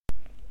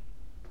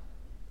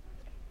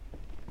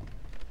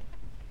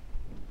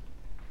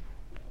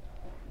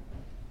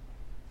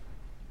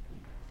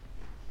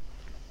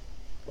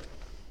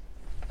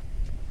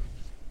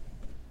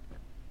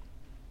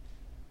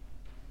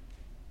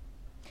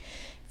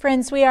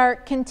Friends, we are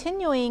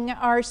continuing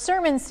our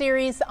sermon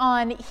series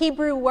on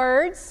Hebrew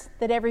words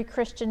that every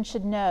Christian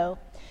should know.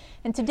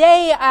 And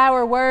today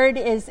our word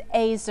is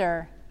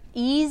Ezer,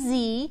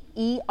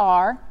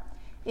 E-Z-E-R.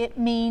 It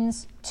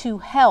means to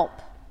help,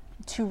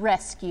 to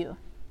rescue.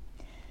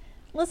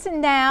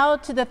 Listen now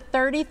to the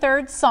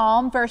 33rd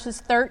Psalm,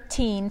 verses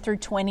 13 through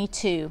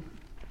 22.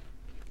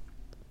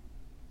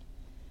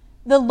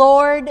 The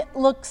Lord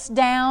looks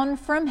down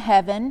from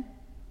heaven,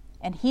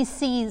 and he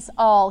sees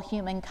all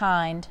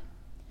humankind.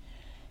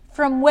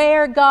 From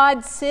where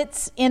God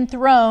sits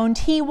enthroned,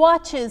 he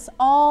watches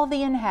all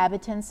the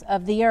inhabitants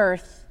of the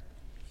earth.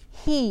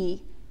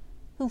 He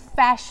who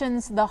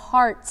fashions the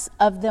hearts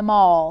of them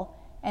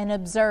all and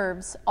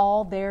observes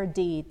all their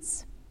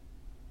deeds.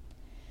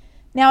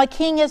 Now a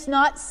king is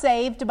not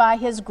saved by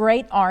his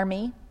great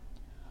army.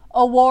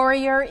 A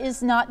warrior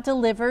is not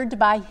delivered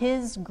by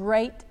his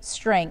great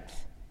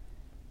strength.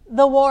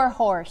 The war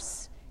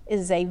horse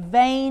is a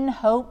vain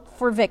hope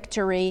for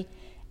victory,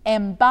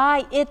 and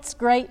by its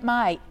great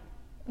might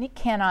it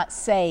cannot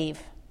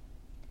save.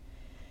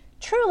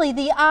 Truly,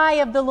 the eye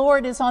of the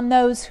Lord is on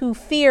those who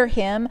fear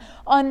him,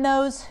 on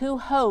those who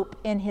hope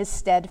in his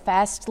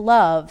steadfast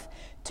love,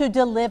 to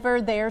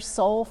deliver their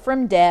soul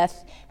from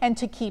death and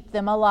to keep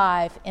them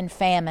alive in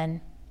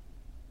famine.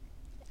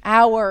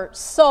 Our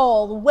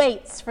soul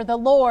waits for the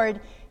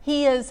Lord.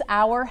 He is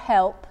our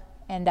help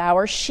and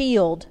our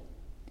shield.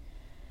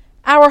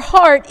 Our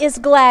heart is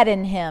glad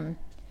in him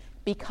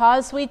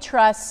because we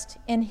trust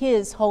in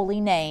his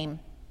holy name.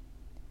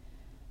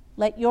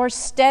 Let your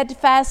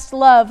steadfast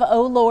love,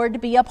 O Lord,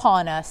 be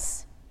upon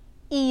us,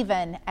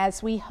 even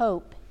as we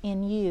hope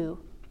in you.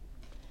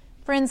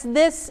 Friends,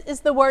 this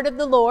is the word of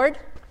the Lord.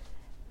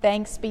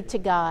 Thanks be to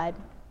God.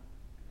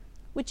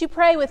 Would you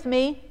pray with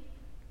me?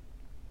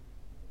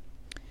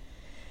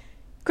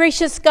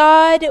 Gracious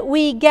God,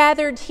 we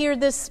gathered here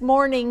this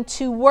morning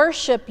to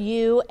worship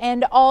you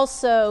and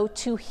also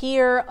to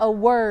hear a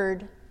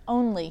word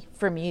only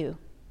from you.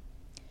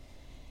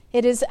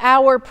 It is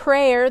our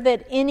prayer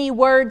that any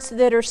words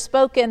that are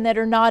spoken that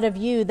are not of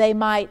you, they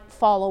might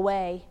fall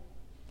away.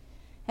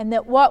 And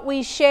that what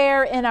we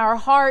share in our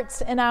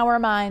hearts and our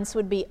minds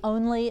would be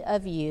only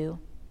of you.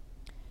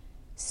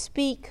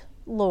 Speak,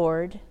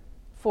 Lord,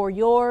 for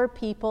your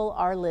people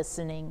are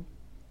listening.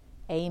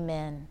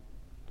 Amen.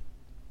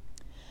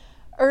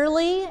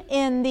 Early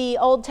in the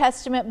Old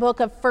Testament book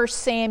of 1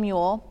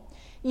 Samuel,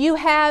 you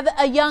have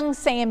a young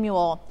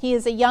Samuel. He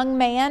is a young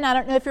man. I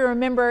don't know if you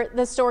remember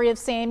the story of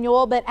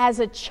Samuel, but as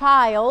a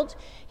child,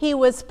 he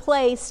was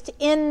placed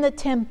in the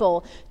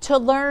temple to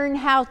learn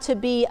how to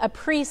be a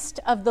priest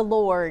of the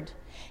Lord.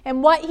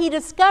 And what he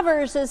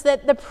discovers is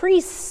that the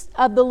priests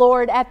of the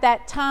Lord at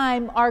that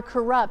time are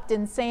corrupt,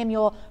 and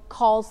Samuel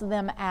calls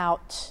them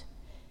out.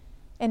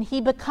 And he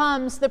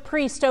becomes the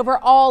priest over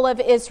all of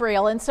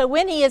Israel. And so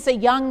when he is a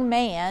young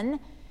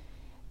man,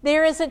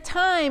 there is a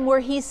time where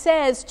he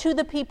says to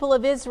the people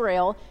of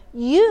Israel,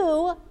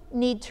 you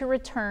need to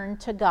return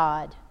to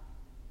God.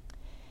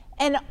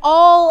 And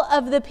all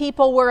of the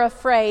people were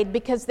afraid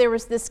because there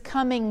was this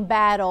coming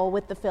battle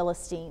with the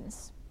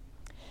Philistines.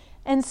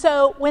 And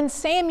so when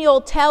Samuel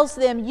tells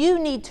them, you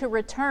need to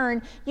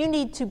return, you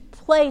need to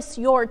place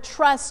your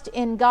trust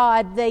in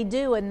God, they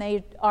do, and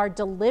they are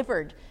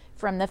delivered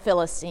from the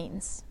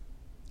Philistines.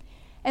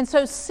 And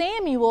so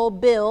Samuel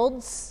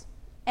builds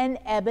an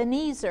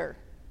Ebenezer,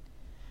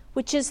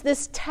 which is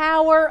this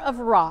tower of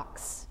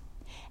rocks.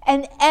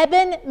 And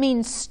Eben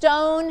means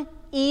stone,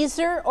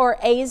 Ezer or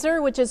Azer,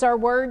 which is our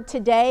word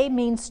today,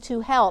 means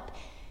to help.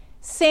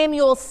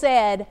 Samuel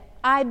said,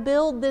 I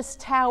build this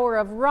tower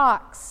of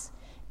rocks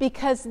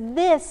because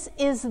this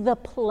is the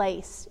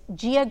place,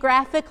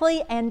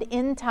 geographically and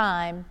in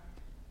time,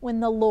 when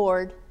the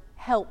Lord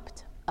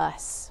helped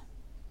us.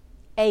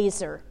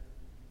 Azer,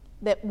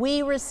 that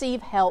we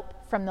receive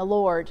help from the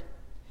Lord.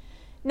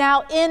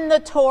 Now, in the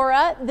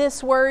Torah,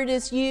 this word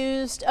is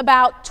used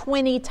about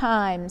 20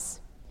 times.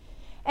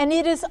 And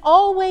it is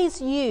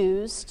always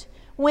used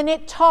when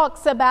it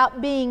talks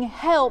about being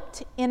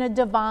helped in a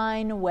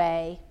divine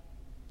way.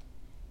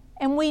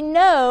 And we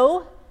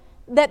know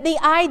that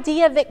the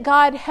idea that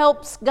God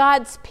helps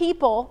God's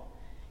people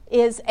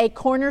is a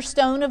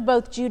cornerstone of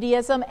both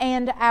Judaism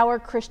and our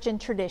Christian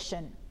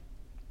tradition.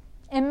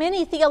 And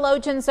many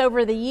theologians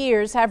over the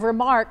years have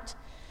remarked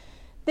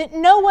that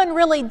no one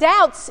really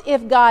doubts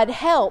if God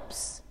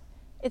helps.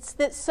 It's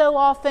that so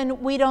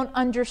often we don't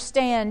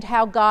understand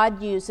how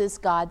God uses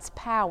God's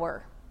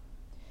power.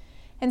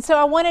 And so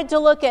I wanted to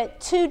look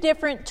at two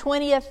different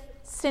 20th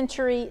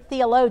century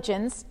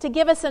theologians to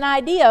give us an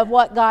idea of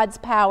what God's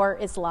power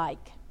is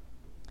like.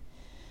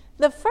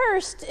 The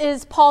first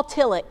is Paul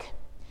Tillich.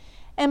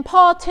 And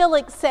Paul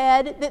Tillich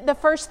said that the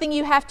first thing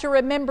you have to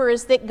remember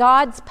is that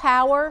God's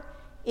power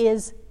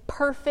is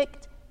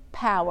perfect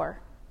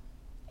power.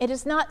 It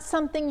is not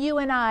something you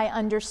and I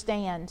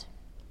understand.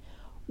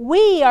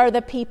 We are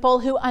the people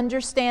who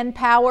understand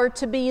power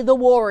to be the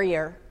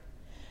warrior,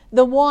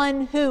 the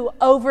one who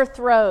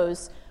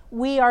overthrows.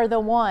 We are the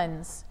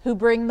ones who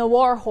bring the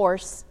war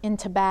horse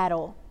into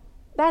battle.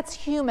 That's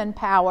human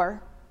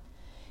power.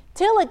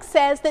 Tillich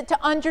says that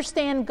to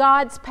understand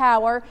God's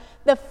power,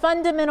 the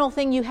fundamental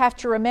thing you have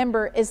to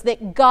remember is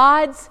that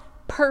God's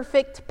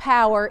perfect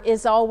power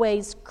is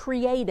always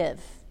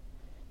creative.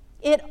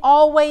 It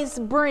always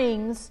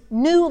brings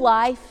new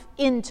life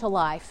into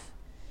life.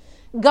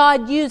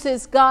 God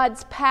uses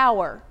God's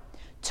power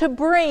to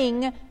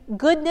bring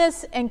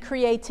goodness and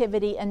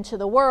creativity into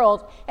the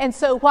world. And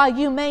so while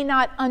you may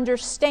not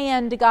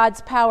understand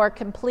God's power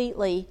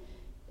completely,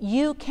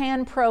 you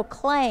can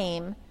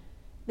proclaim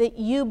that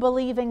you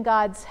believe in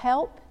God's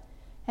help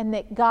and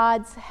that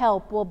God's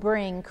help will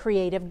bring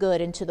creative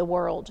good into the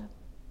world.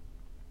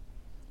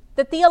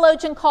 The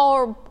theologian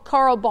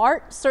Karl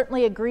Barth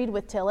certainly agreed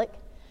with Tillich,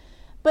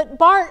 but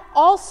Barth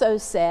also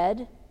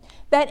said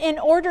that in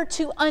order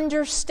to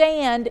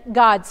understand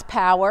God's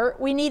power,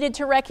 we needed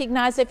to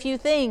recognize a few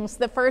things.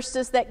 The first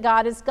is that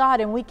God is God,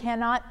 and we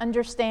cannot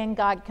understand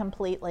God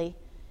completely.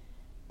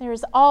 There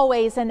is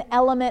always an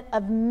element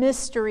of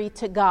mystery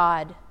to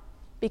God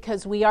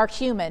because we are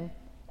human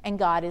and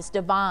God is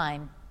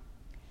divine.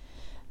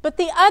 But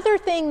the other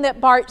thing that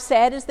Barth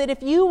said is that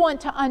if you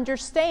want to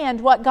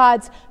understand what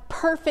God's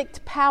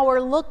perfect power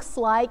looks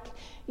like,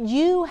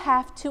 you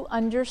have to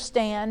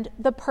understand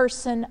the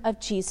person of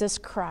Jesus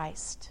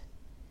Christ.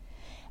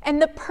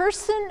 And the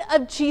person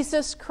of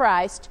Jesus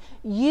Christ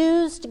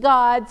used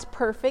God's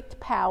perfect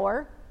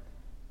power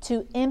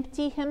to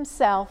empty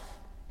himself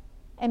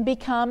and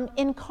become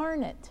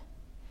incarnate,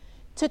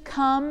 to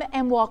come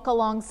and walk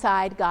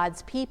alongside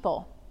God's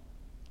people.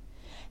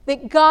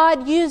 That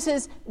God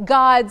uses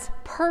God's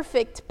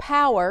perfect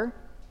power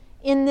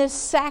in this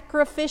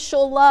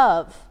sacrificial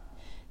love,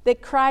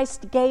 that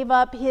Christ gave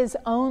up his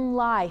own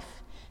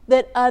life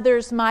that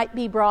others might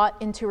be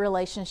brought into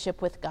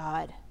relationship with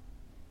God.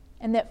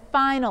 And that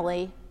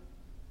finally,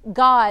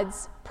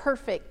 God's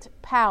perfect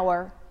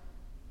power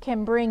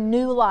can bring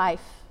new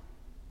life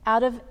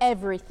out of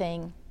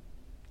everything,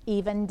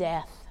 even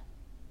death.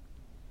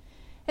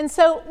 And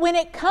so when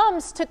it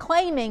comes to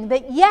claiming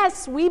that,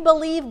 yes, we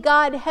believe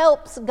God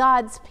helps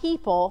God's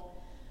people,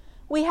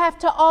 we have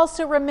to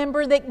also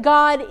remember that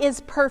God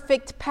is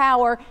perfect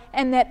power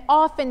and that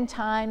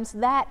oftentimes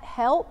that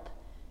help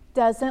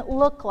doesn't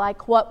look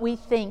like what we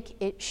think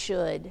it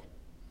should.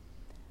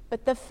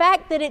 But the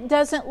fact that it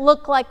doesn't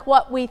look like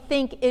what we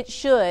think it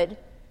should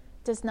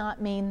does not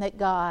mean that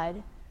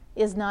God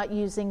is not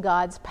using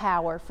God's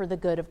power for the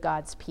good of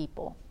God's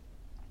people.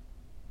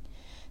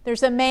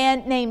 There's a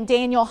man named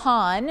Daniel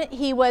Hahn.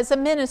 He was a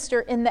minister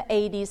in the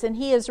 80s, and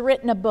he has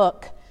written a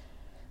book.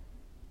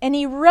 And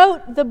he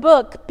wrote the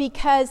book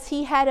because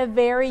he had a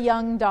very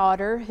young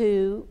daughter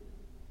who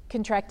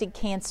contracted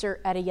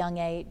cancer at a young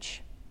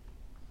age.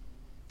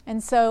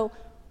 And so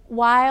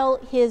while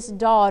his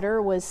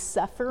daughter was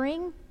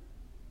suffering,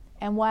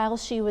 and while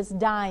she was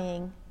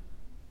dying,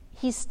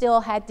 he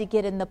still had to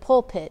get in the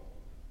pulpit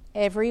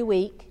every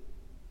week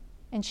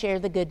and share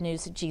the good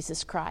news of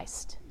Jesus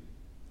Christ.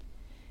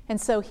 And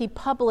so he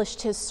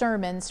published his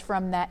sermons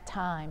from that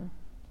time.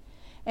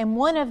 And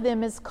one of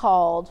them is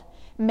called,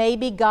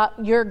 Maybe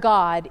Your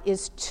God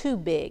is Too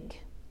Big.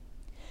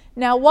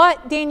 Now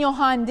what Daniel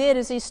Hahn did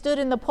is he stood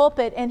in the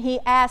pulpit and he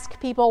asked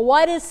people,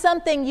 what is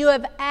something you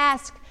have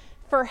asked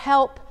for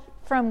help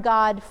from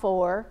God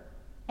for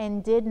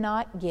and did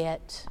not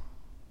get?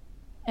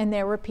 And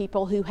there were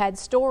people who had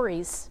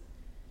stories.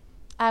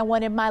 I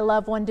wanted my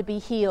loved one to be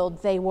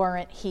healed. They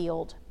weren't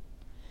healed.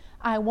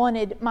 I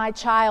wanted my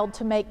child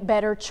to make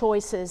better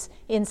choices.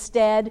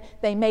 Instead,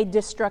 they made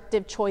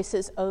destructive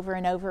choices over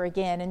and over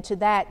again. And to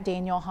that,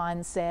 Daniel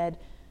Hahn said,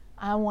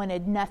 I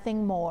wanted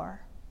nothing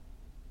more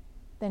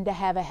than to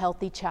have a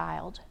healthy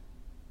child.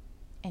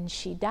 And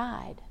she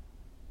died.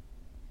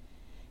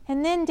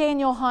 And then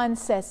Daniel Hahn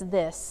says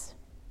this,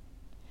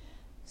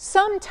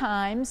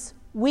 sometimes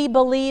we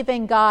believe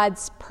in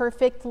God's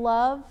perfect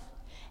love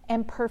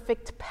and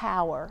perfect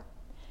power,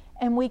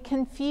 and we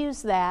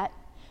confuse that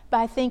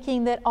by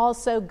thinking that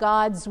also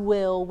God's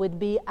will would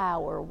be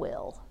our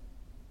will.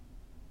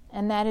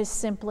 And that is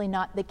simply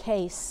not the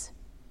case.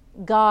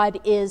 God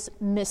is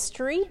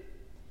mystery,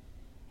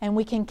 and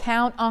we can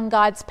count on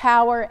God's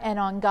power and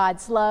on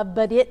God's love,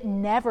 but it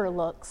never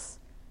looks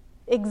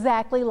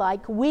exactly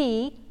like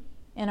we,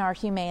 in our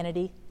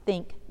humanity,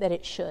 think that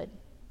it should.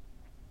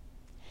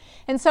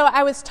 And so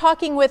I was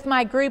talking with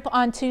my group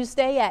on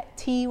Tuesday at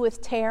Tea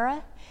with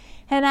Tara,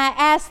 and I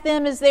asked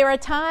them, is there a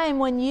time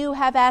when you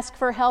have asked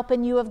for help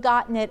and you have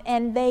gotten it?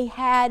 And they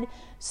had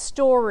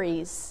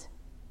stories.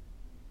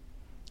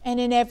 And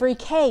in every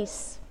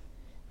case,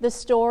 the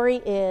story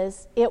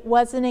is, it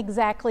wasn't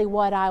exactly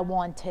what I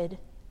wanted,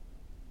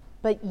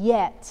 but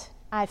yet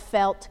I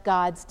felt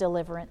God's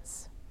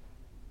deliverance.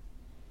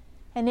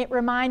 And it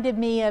reminded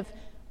me of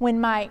when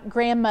my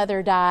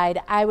grandmother died.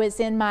 I was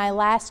in my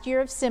last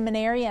year of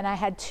seminary and I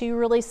had 2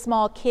 really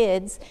small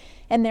kids,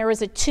 and there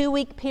was a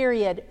 2-week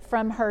period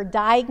from her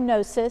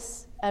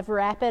diagnosis of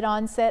rapid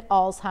onset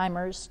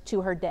Alzheimer's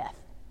to her death.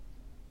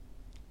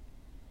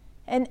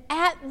 And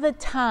at the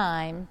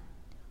time,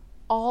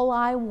 all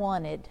I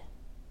wanted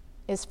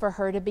is for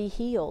her to be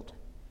healed.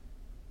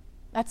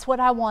 That's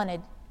what I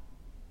wanted.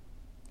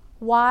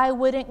 Why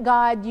wouldn't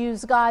God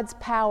use God's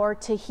power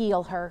to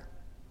heal her?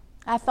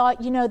 I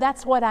thought,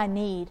 that's what I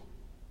need,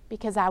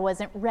 because I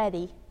wasn't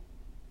ready.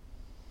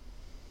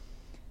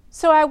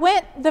 So I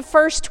went the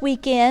first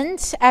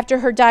weekend after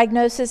her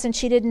diagnosis, and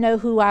she didn't know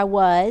who I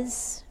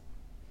was.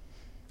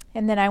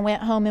 And then I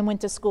went home and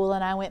went to school,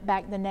 and I went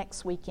back the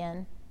next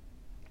weekend.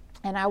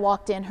 And I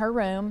walked in her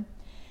room,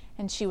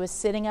 and she was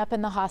sitting up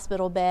in the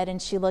hospital bed,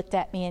 and she looked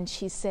at me and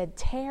she said,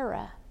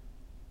 "Tara."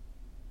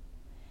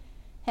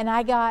 And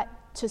I got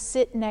to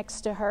sit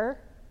next to her,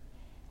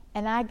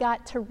 and I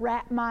got to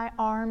wrap my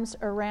arms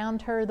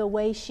around her the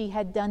way she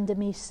had done to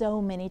me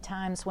so many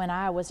times when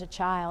I was a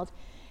child.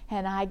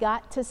 And I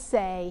got to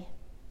say,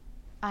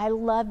 "I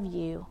love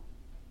you,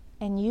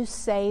 and you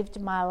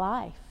saved my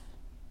life."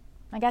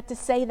 I got to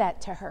say that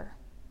to her.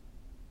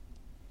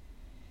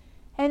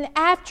 And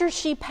after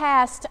she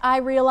passed, I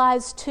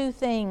realized two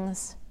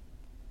things.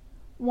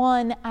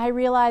 One, I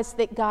realized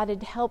that God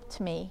had helped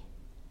me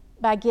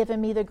by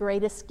giving me the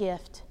greatest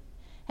gift.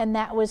 And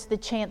that was the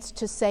chance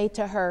to say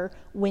to her,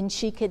 when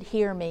she could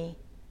hear me,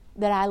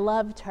 that I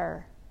loved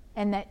her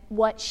and that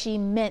what she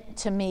meant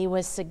to me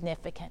was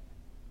significant.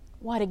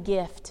 What a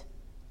gift.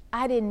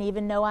 I didn't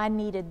even know I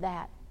needed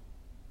that.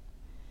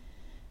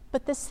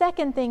 But the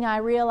second thing I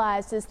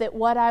realized is that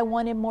what I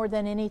wanted more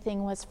than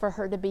anything was for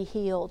her to be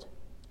healed.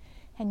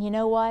 And you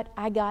know what?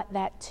 I got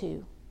that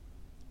too.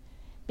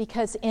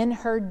 Because in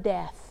her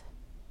death,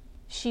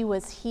 she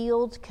was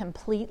healed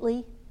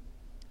completely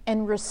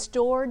and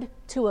restored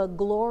to a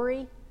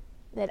glory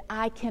that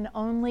I can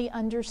only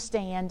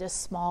understand a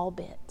small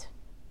bit.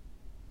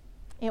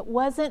 It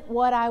wasn't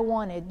what I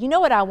wanted. You know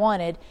what I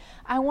wanted?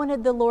 I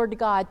wanted the Lord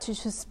God to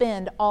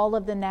suspend all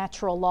of the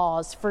natural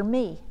laws for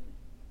me.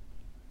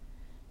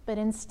 But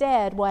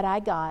instead, what I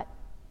got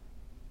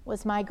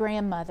was my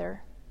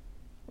grandmother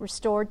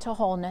restored to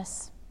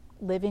wholeness,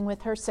 living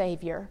with her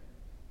Savior,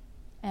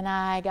 and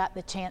I got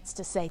the chance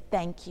to say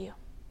thank you.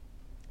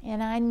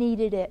 And I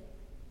needed it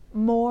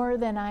more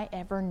than I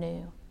ever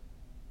knew.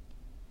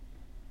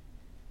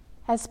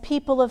 As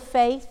people of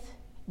faith,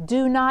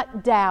 do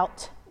not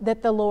doubt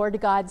that the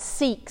Lord God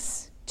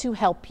seeks to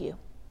help you.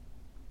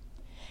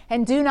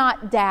 And do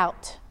not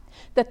doubt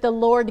that the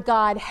Lord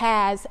God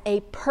has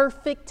a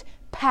perfect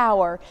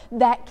power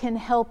that can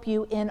help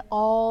you in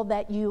all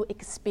that you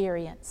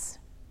experience.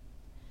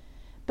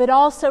 But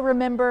also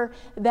remember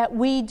that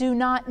we do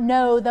not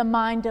know the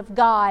mind of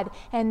God,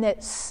 and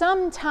that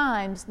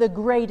sometimes the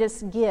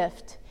greatest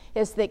gift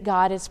is that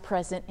God is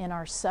present in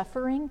our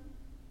suffering,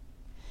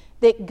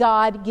 that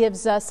God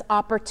gives us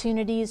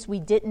opportunities we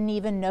didn't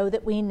even know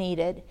that we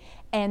needed,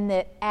 and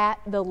that at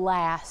the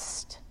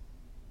last,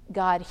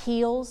 God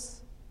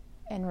heals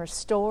and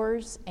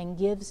restores and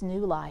gives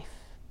new life.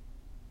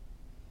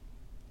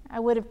 I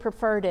would have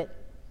preferred it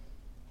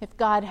if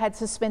God had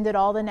suspended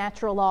all the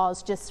natural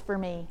laws just for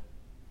me.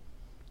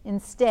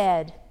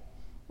 Instead,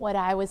 what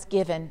I was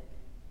given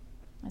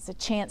was a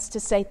chance to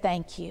say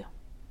thank you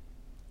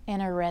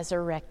and a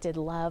resurrected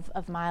love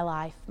of my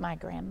life, my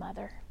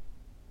grandmother.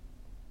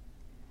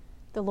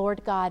 The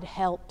Lord God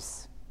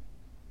helps,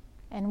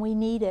 and we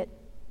need it,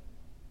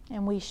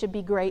 and we should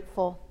be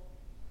grateful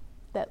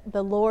that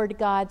the Lord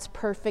God's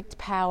perfect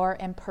power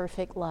and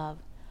perfect love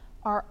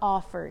are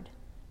offered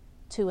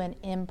to an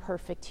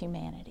imperfect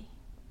humanity.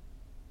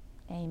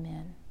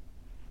 Amen.